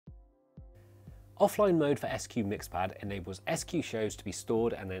Offline mode for SQ-MixPad enables SQ shows to be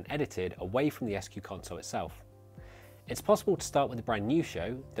stored and then edited away from the SQ console itself. It's possible to start with a brand new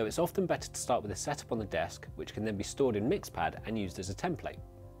show, though it's often better to start with a setup on the desk, which can then be stored in MixPad and used as a template.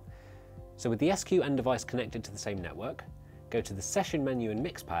 So with the SQ and device connected to the same network, go to the Session menu in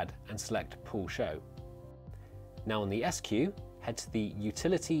MixPad and select Pull Show. Now on the SQ, head to the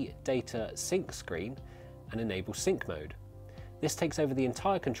Utility Data Sync screen and enable Sync mode. This takes over the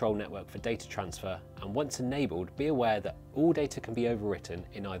entire control network for data transfer, and once enabled, be aware that all data can be overwritten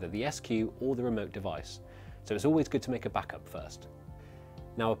in either the SQ or the remote device, so it's always good to make a backup first.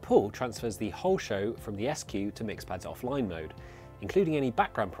 Now a pull transfers the whole show from the SQ to MixPad's offline mode, including any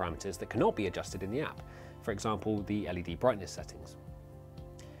background parameters that cannot be adjusted in the app, for example the LED brightness settings.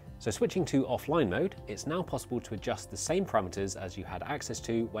 So switching to offline mode, it's now possible to adjust the same parameters as you had access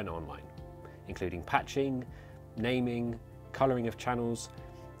to when online, including patching, naming, colouring of channels.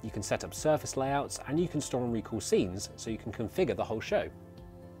 You can set up surface layouts, and you can store and recall scenes, so you can configure the whole show.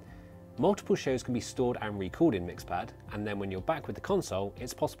 Multiple shows can be stored and recalled in MixPad, and then when you're back with the console,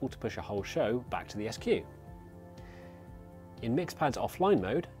 it's possible to push a whole show back to the SQ. In MixPad's offline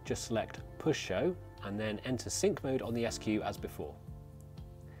mode, just select Push Show and then enter Sync mode on the SQ as before.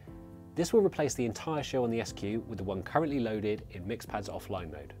 This will replace the entire show on the SQ with the one currently loaded in MixPad's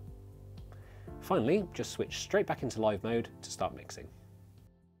offline mode. Finally, just switch straight back into live mode to start mixing.